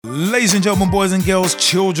Ladies and gentlemen, boys and girls,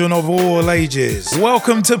 children of all ages,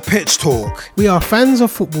 welcome to Pitch Talk. We are fans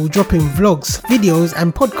of football dropping vlogs, videos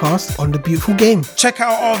and podcasts on the beautiful game. Check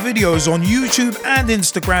out our videos on YouTube and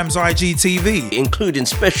Instagram's IGTV, including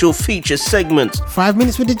special feature segments, 5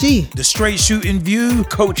 minutes with the G, the straight shooting view,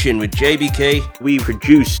 coaching with JBK. We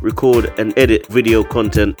produce, record and edit video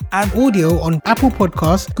content and audio on Apple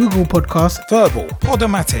Podcasts, Google Podcasts, Verbal,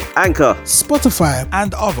 Podomatic, Anchor, Spotify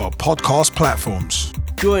and other podcast platforms.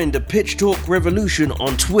 Join the Pitch Talk revolution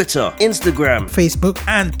on Twitter, Instagram, Facebook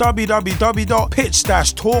and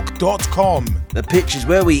www.pitch-talk.com. The pitch is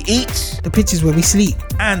where we eat. The pitch is where we sleep.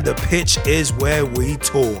 And the pitch is where we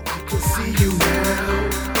talk. I can see you now.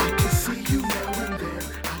 I can see you now and then.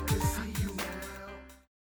 I can see you now.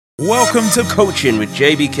 Welcome to Coaching with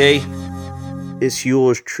JBK. It's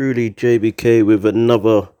yours truly, JBK, with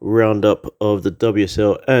another roundup of the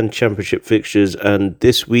WSL and Championship fixtures, and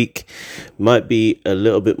this week might be a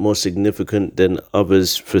little bit more significant than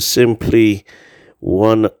others for simply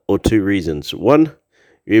one or two reasons. One,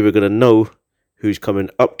 you're either going to know who's coming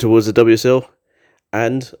up towards the WSL,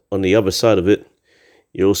 and on the other side of it,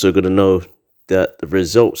 you're also going to know that the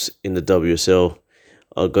results in the WSL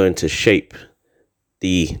are going to shape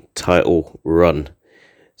the title run.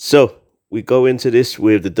 So, we go into this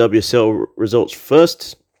with the WSL results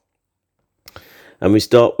first. And we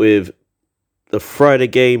start with the Friday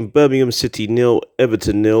game, Birmingham City 0,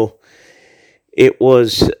 Everton 0. It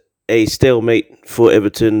was a stalemate for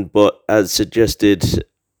Everton, but as suggested,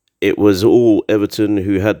 it was all Everton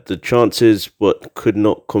who had the chances, but could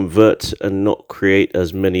not convert and not create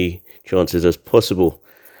as many chances as possible.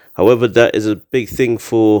 However, that is a big thing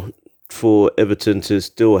for Everton to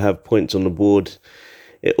still have points on the board.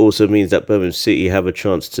 It also means that Birmingham City have a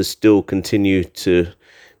chance to still continue to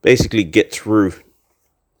basically get through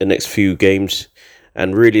the next few games.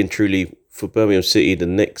 And really and truly, for Birmingham City, the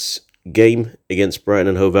next game against Brighton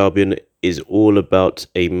and Hove Albion is all about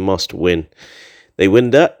a must-win. They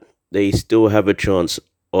win that, they still have a chance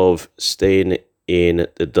of staying in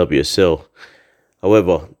the WSL.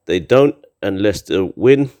 However, they don't unless they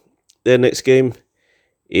win their next game.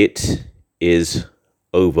 It is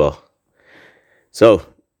over. So,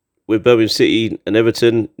 with Birmingham City and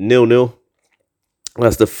Everton 0-0,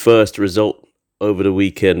 that's the first result over the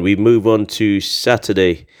weekend. We move on to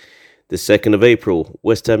Saturday, the 2nd of April.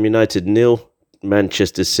 West Ham United 0,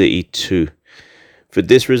 Manchester City 2. For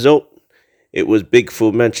this result, it was big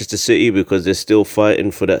for Manchester City because they're still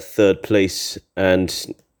fighting for that third place,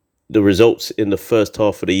 and the results in the first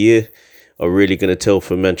half of the year are really going to tell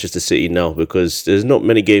for Manchester City now, because there's not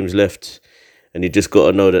many games left. And you just got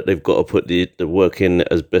to know that they've got to put the work in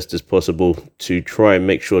as best as possible to try and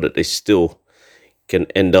make sure that they still can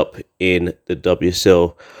end up in the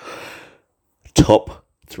WSL top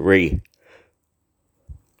 3.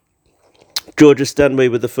 Georgia Stanway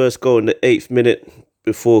with the first goal in the 8th minute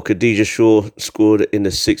before Khadija Shaw scored in the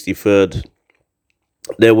 63rd.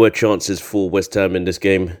 There were chances for West Ham in this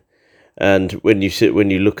game. And when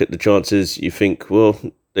you look at the chances, you think, well,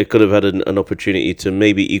 they could have had an opportunity to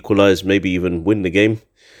maybe equalise, maybe even win the game.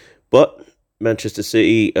 But Manchester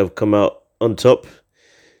City have come out on top,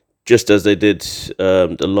 just as they did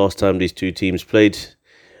the last time these two teams played.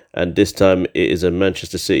 And this time it is a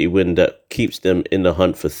Manchester City win that keeps them in the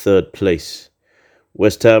hunt for third place.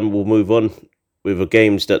 West Ham will move on with the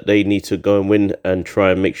games that they need to go and win and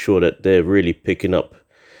try and make sure that they're really picking up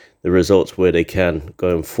the results where they can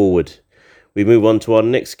going forward. We move on to our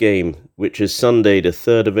next game, which is Sunday, the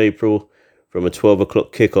 3rd of April, from a 12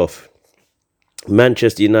 o'clock kickoff.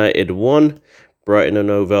 Manchester United 1, Brighton and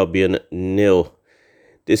Hove Albion 0.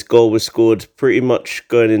 This goal was scored pretty much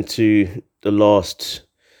going into the last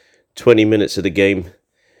 20 minutes of the game,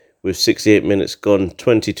 with 68 minutes gone,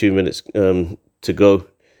 22 minutes to go.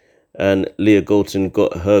 And Leah Galton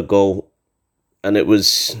got her goal. And it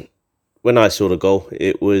was, when I saw the goal,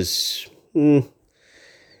 it was...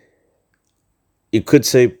 You could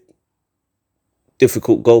say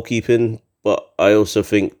difficult goalkeeping, but I also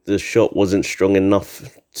think the shot wasn't strong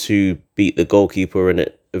enough to beat the goalkeeper, and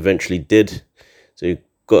it eventually did. So you've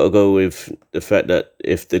got to go with the fact that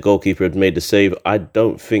if the goalkeeper had made the save, I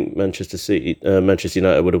don't think Manchester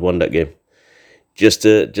United would have won that game. Just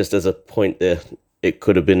as a point there, it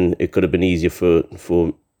could have been easier for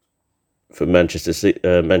Manchester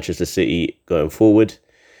City going forward,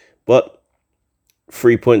 but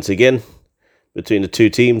 3 points again between the two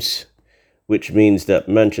teams, which means that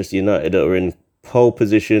Manchester United are in pole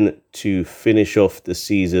position to finish off the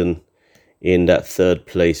season in that third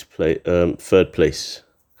place.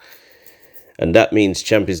 And that means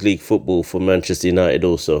Champions League football for Manchester United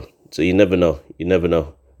also. So you never know.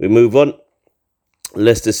 We move on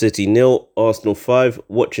Leicester City 0, Arsenal 5.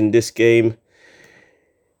 Watching this game,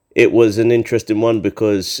 it was an interesting one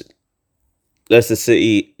because Leicester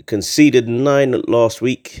City conceded 9 last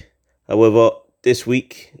week. However, this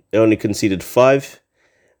week they only conceded 5,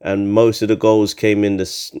 and most of the goals came in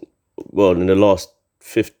the last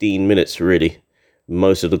 15 minutes, really.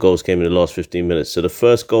 Most of the goals came in the last 15 minutes. So the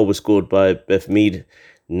first goal was scored by Beth Mead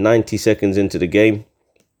 90 seconds into the game.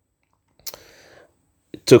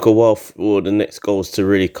 It took a while for the next goals to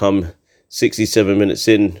really come. 67 minutes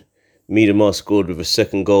in, Miedema scored with a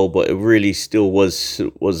second goal, but it really still was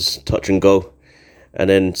touch and go. And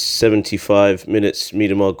then 75 minutes,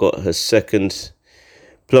 Miedema got her second.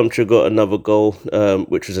 Plumtree got another goal,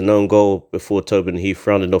 which was an own goal before Tobin Heath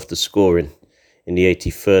rounded off the scoring in the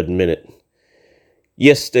 83rd minute.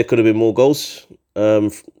 Yes, there could have been more goals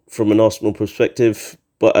from an Arsenal perspective,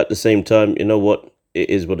 but at the same time, you know what? It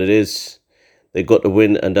is what it is. They got the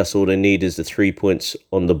win, and that's all they need is the 3 points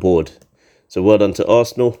on the board. So well done to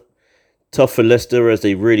Arsenal. Tough for Leicester, as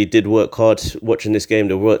they really did work hard. Watching this game,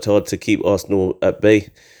 they worked hard to keep Arsenal at bay.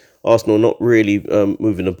 Arsenal not really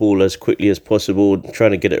moving the ball as quickly as possible,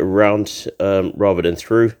 trying to get it around rather than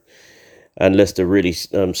through. And Leicester really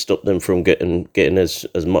stopped them from getting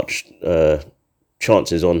as much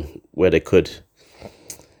chances on where they could.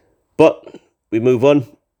 But we move on.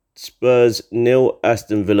 Spurs 0,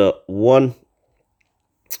 Aston Villa 1.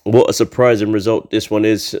 What a surprising result this one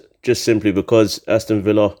is, just simply because Aston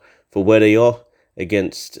Villa, for where they are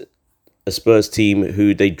against a Spurs team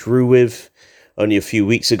who they drew with only a few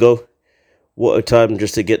weeks ago. What a time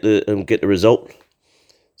just to get the result.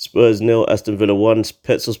 Spurs 0, Aston Villa 1.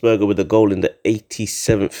 Petzelsberger with a goal in the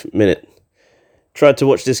 87th minute. Tried to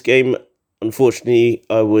watch this game. Unfortunately,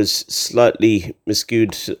 I was slightly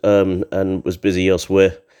miscued and was busy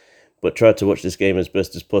elsewhere. But tried to watch this game as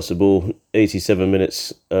best as possible. 87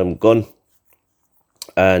 minutes gone.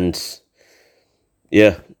 And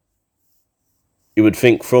yeah, you would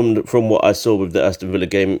think from what I saw with the Aston Villa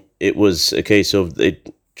game, it was a case of they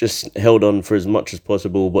just held on for as much as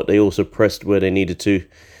possible, but they also pressed where they needed to,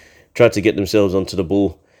 tried to get themselves onto the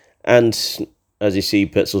ball. And as you see,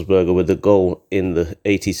 Petzelsberger with the goal in the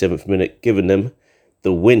 87th minute, giving them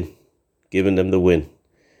the win.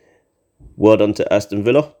 Well done to Aston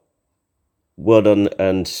Villa. Well done,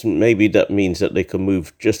 and maybe that means that they can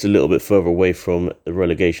move just a little bit further away from the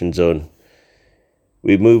relegation zone.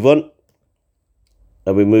 We move on,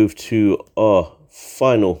 and we move to our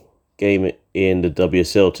final game in the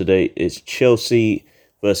WSL today. It's Chelsea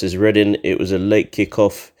versus Reading. It was a late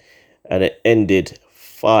kickoff, and it ended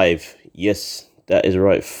 5. Yes, that is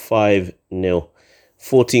right, 5-0.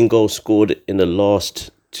 14 goals scored in the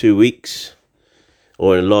last 2 weeks,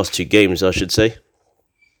 or in the last 2 games, I should say,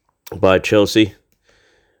 by Chelsea.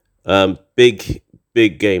 Big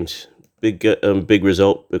games, big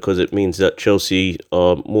result, because it means that Chelsea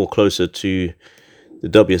are more closer to the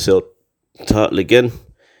WSL title again.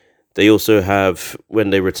 They also have,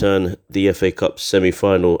 when they return, the FA Cup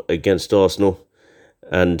semi-final against Arsenal,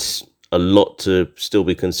 and a lot to still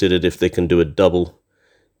be considered if they can do a double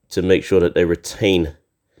to make sure that they retain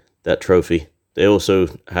that trophy. They also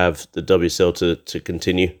have the WSL to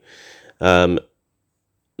continue.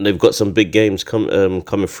 They've got some big games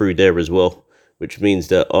coming through there as well, which means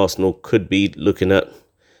that Arsenal could be looking at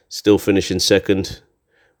still finishing second.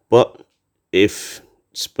 But if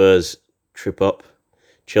Spurs trip up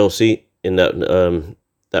Chelsea in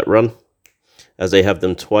that run, as they have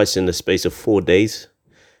them twice in the space of 4 days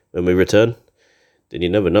when we return, then you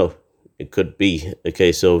never know. It could be a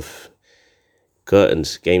case of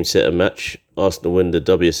curtains, game, set and match. Arsenal win the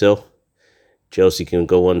WSL. Chelsea can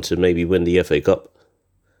go on to maybe win the FA Cup.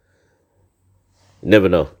 Never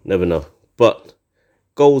know. But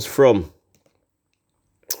goals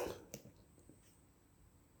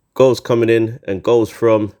coming in and goals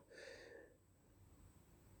from...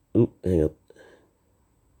 hang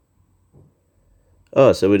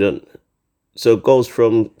on. So we don't... So goals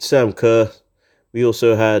from Sam Kerr. We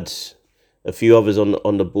also had a few others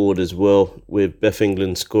on the board as well, with Beth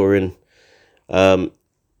England scoring. And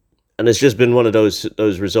it's just been one of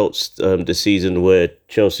those results this season where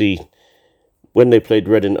Chelsea, when they played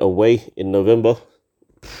Reading away in November,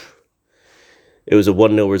 it was a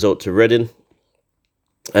 1-0 result to Reading.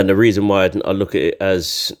 And the reason why I look at it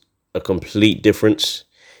as a complete difference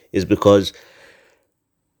is because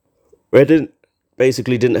Reading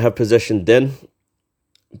basically didn't have possession then,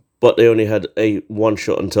 but they only had one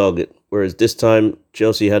shot on target. Whereas this time,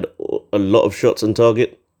 Chelsea had a lot of shots on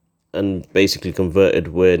target and basically converted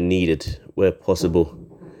where needed, where possible.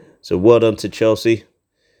 So well done to Chelsea.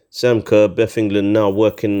 Sam Kerr, Beth England now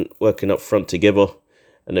working up front together,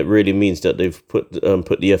 and it really means that they've put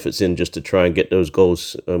the efforts in just to try and get those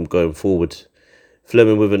goals going forward.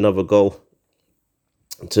 Fleming with another goal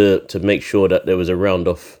to make sure that there was a round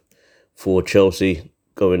off for Chelsea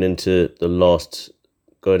going into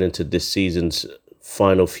this season's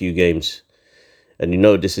final few games. And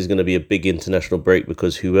this is going to be a big international break,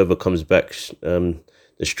 because whoever comes back the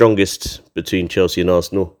strongest between Chelsea and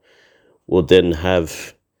Arsenal will then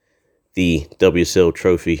have the WSL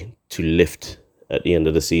trophy to lift at the end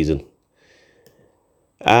of the season.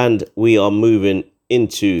 And we are moving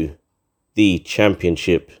into the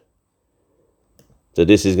Championship. So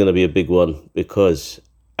this is going to be a big one, because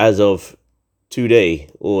as of today,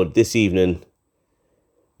 or this evening,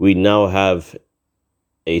 we now have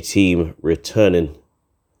a team returning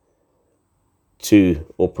to,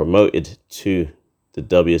 or promoted to, the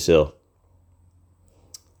WSL.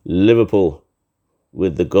 Liverpool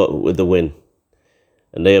with the win,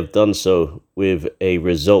 and they have done so with a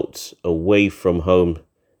result away from home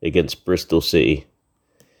against Bristol City.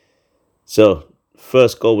 So,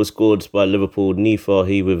 first goal was scored by Liverpool, Nii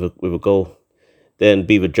Farhi with a goal. Then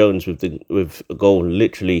Beaver Jones with a goal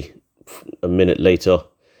literally a minute later,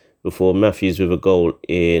 before Matthews with a goal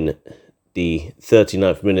in the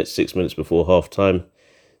 39th minute, 6 minutes before half time.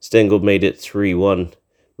 Stengel made it 3-1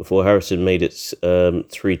 before Harrison made it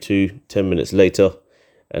 3-2 10 minutes later.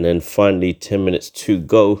 And then finally, 10 minutes to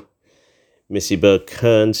go, Missy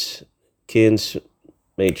Kearns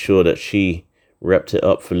made sure that she wrapped it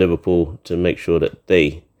up for Liverpool to make sure that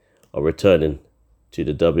they are returning to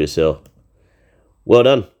the WSL. Well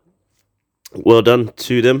done. Well done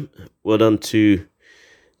to them. Well done to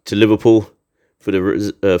Liverpool for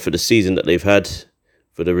the season that they've had,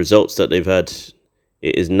 for the results that they've had.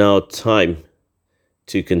 It is now time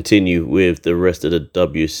to continue with the rest of the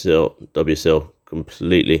WSL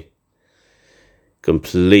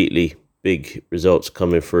completely big results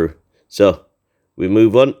coming through. So we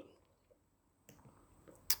move on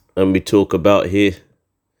and we talk about here.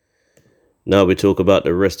 Now we talk about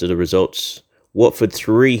the rest of the results. Watford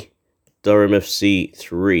 3, Durham FC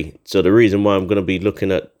 3. So the reason why I'm going to be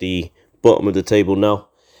looking at the bottom of the table now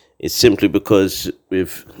is simply because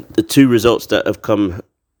with the two results that have come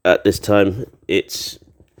at this time, it's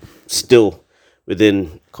still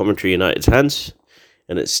within Coventry United's hands,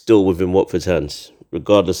 and it's still within Watford's hands.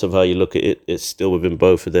 Regardless of how you look at it, it's still within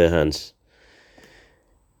both of their hands.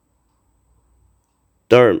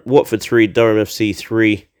 Watford 3, Durham FC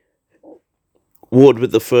 3. Ward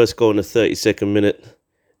with the first goal in the 32nd minute.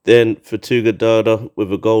 Then Fatuga Dada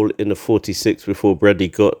with a goal in the 46th before Bradley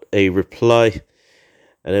got a reply.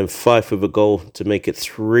 And then Fife with a goal to make it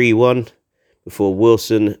 3-1 before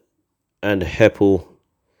Wilson and Heppel.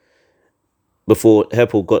 Before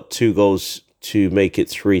Heppel got 2 goals to make it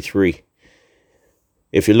 3-3.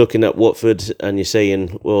 If you're looking at Watford and you're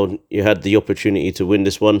saying, well, you had the opportunity to win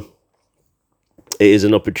this one, it is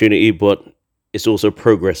an opportunity, but it's also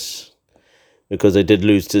progress, because they did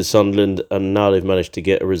lose to Sunderland and now they've managed to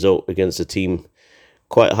get a result against a team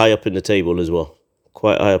quite high up in the table as well.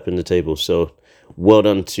 Quite high up in the table. So well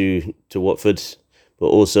done to Watford, but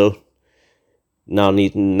also now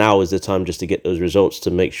is the time just to get those results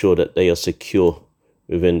to make sure that they are secure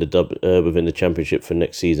within the Championship for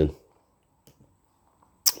next season.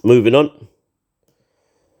 Moving on.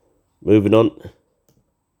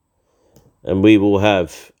 And we will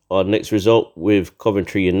have our next result with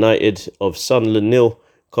Coventry United of Sunderland 0,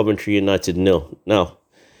 Coventry United 0. Now,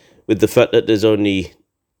 with the fact that there's only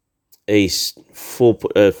a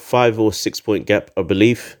 5 or 6 point gap, I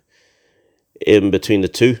believe, in between the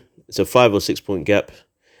two. It's a 5 or 6 point gap.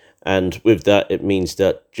 And with that, it means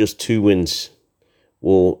that just 2 wins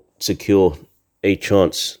will secure a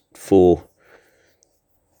chance for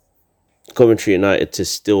Coventry United to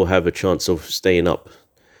still have a chance of staying up.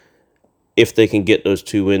 If they can get those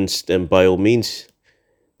 2 wins, then by all means,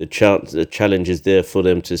 the challenge is there for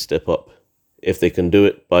them to step up. If they can do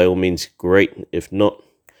it, by all means, great. If not,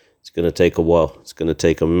 it's going to take a while. It's going to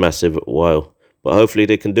take a massive while. But hopefully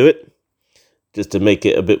they can do it, just to make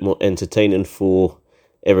it a bit more entertaining for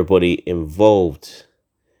everybody involved.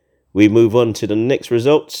 We move on to the next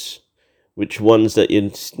results, which ones that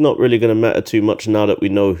it's not really going to matter too much now that we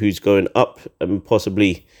know who's going up and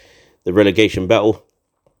possibly the relegation battle.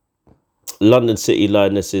 London City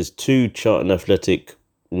Lionesses 2, Charlton Athletic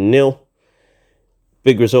 0.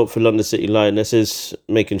 Big result for London City Lionesses,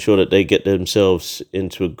 making sure that they get themselves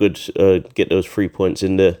into a good, get those 3 points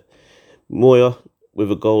in there. Moya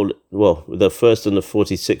with a goal, with the first in the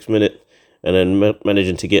 46th minute, and then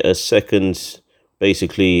managing to get a second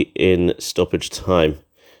basically in stoppage time.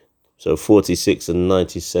 So 46 and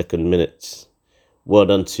 92nd minutes. Well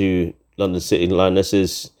done to London City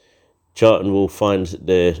Lionesses. Charlton will find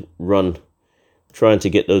their run trying to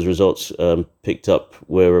get those results picked up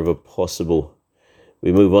wherever possible.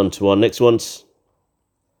 We move on to our next ones.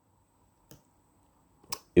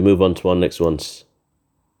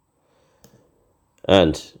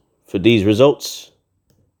 And for these results,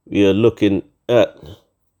 we are looking at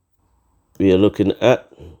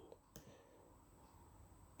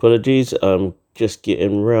apologies, I'm just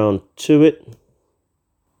getting round to it.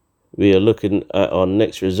 We are looking at our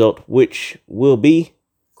next result, which will be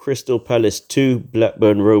Crystal Palace 2,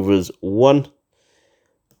 Blackburn Rovers 1.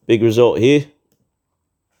 Big result here,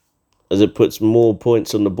 as it puts more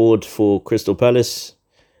points on the board for Crystal Palace.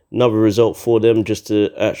 Another result for them, just to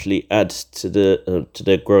actually add to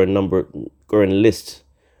their growing list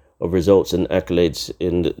of results and accolades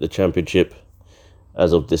in the Championship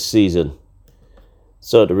as of this season.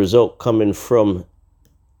 So the result coming from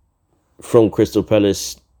Crystal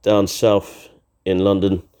Palace down south in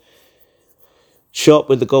London. Sharp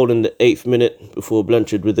with the goal in the 8th minute before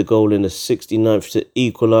Blanchard with the goal in the 69th to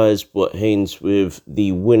equalise, but Haynes with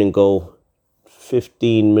the winning goal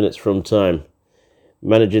 15 minutes from time,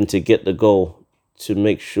 managing to get the goal to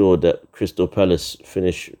make sure that Crystal Palace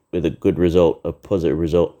finish with a good result, a positive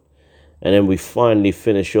result. And then we finally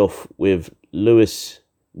finish off with Lewis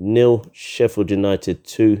 0, Sheffield United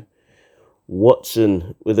 2.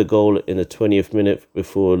 Watson with a goal in the 20th minute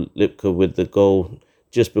before Lipka with the goal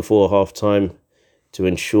just before half-time to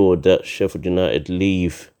ensure that Sheffield United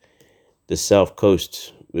leave the South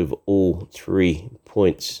Coast with all 3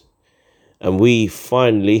 points. And we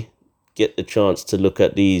finally get the chance to look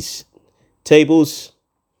at these tables,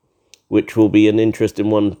 which will be an interesting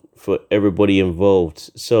one for everybody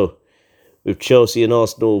involved. So, with Chelsea and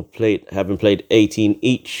Arsenal having played 18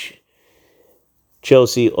 each,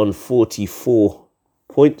 Chelsea on 44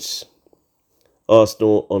 points,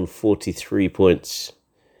 Arsenal on 43 points.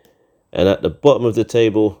 And at the bottom of the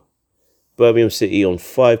table, Birmingham City on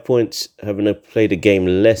 5 points, having played a game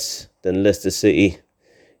less than Leicester City,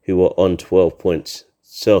 who are on 12 points.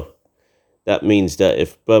 So that means that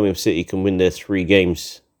if Birmingham City can win their 3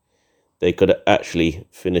 games, they could actually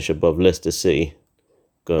finish above Leicester City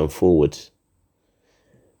going forward.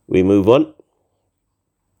 We move on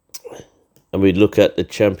and we look at the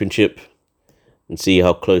Championship and see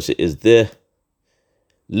how close it is there.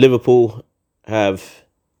 Liverpool have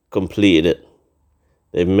completed it.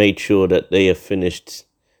 They've made sure that they have finished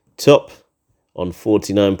top on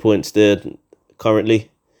 49 points there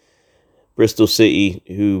currently. Bristol City,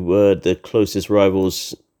 who were the closest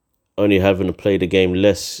rivals, only having played a game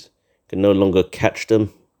less, can no longer catch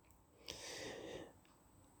them.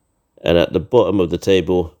 And at the bottom of the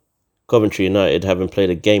table, Coventry United, having played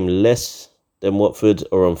a game less than Watford,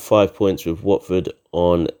 are on 5 points with Watford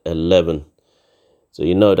on 11. So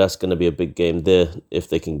you know that's going to be a big game there if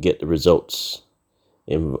they can get the results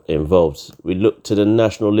involved. We look to the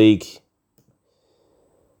National League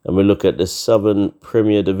and we look at the Southern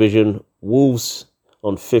Premier Division. Wolves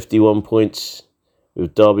on 51 points,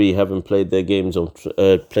 with Derby having played their games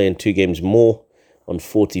playing 2 games more on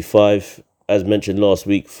 45. As mentioned last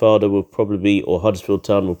week, Huddersfield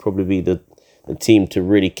Town will probably be the team to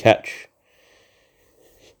really catch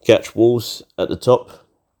Wolves at the top.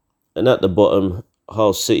 And at the bottom,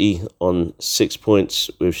 Hull City on 6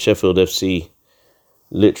 points, with Sheffield FC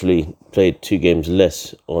literally played 2 games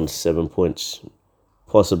less on 7 points.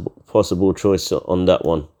 Possible choice on that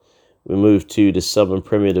one. We move to the Southern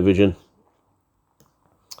Premier Division.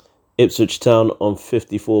 Ipswich Town on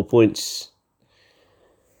 54 points,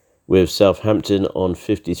 with Southampton on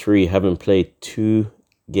 53, having played 2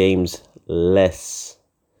 games less.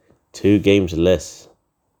 2 games less.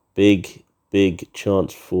 Big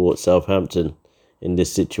chance for Southampton in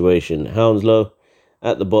this situation. Hounslow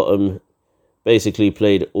at the bottom, basically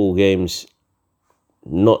played all games,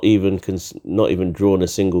 not even drawn a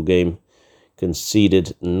single game,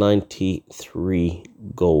 conceded 93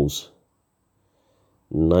 goals.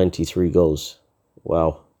 93 goals.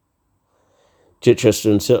 Wow.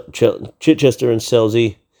 Chichester and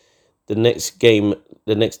Selsey, the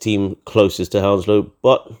next team closest to Hounslow,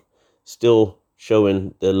 but still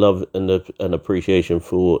showing their love and appreciation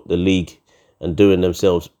for the league and doing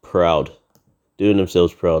themselves proud.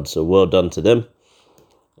 So well done to them.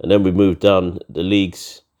 And then we move down the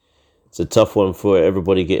leagues. It's a tough one for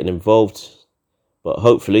everybody getting involved, but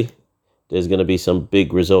hopefully there's going to be some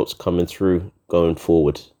big results coming through going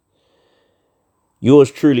forward. Yours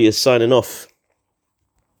truly is signing off.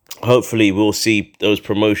 Hopefully we'll see those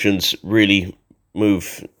promotions really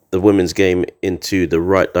move the women's game into the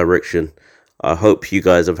right direction. I hope you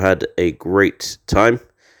guys have had a great time.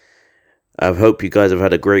 I hope you guys have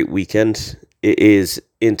had a great weekend. It is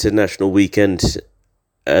International Weekend,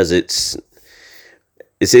 as it's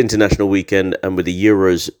International Weekend, and with the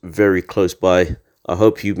Euros very close by, I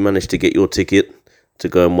hope you've managed to get your ticket to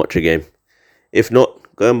go and watch a game. If not,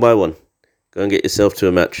 go and buy one. Go and get yourself to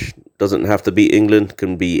a match. Doesn't have to be England,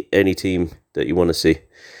 can be any team that you want to see.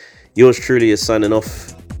 Yours truly is signing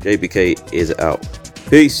off. JBK is out.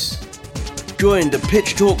 Peace. Join the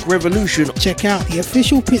Pitch Talk revolution. Check out the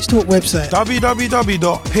official Pitch Talk website.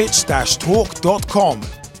 www.pitch-talk.com.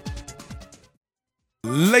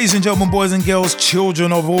 Ladies and gentlemen, boys and girls,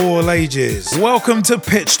 children of all ages, welcome to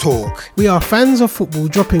Pitch Talk. We are fans of football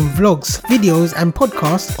dropping vlogs, videos and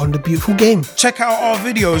podcasts on the beautiful game. Check out our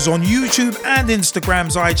videos on YouTube and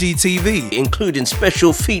Instagram's IGTV, Including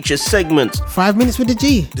special feature segments. 5 minutes with the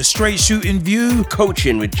G. The Straight Shooting View,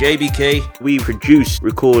 Coaching with JBK. We produce,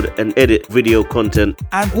 record and edit video content.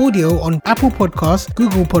 and Audio on Apple Podcasts,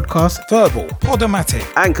 Google Podcasts, Verbal, Podomatic,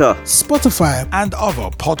 Anchor. Spotify. and other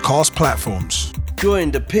podcast platforms.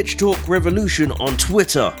 Join the Pitch Talk revolution on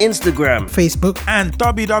Twitter, Instagram. Facebook. And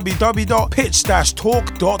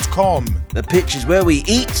www.pitch-talk.com. The pitch is where we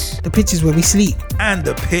eat. The pitch is where we sleep. And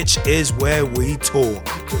the pitch is where we talk.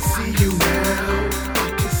 I can see you now.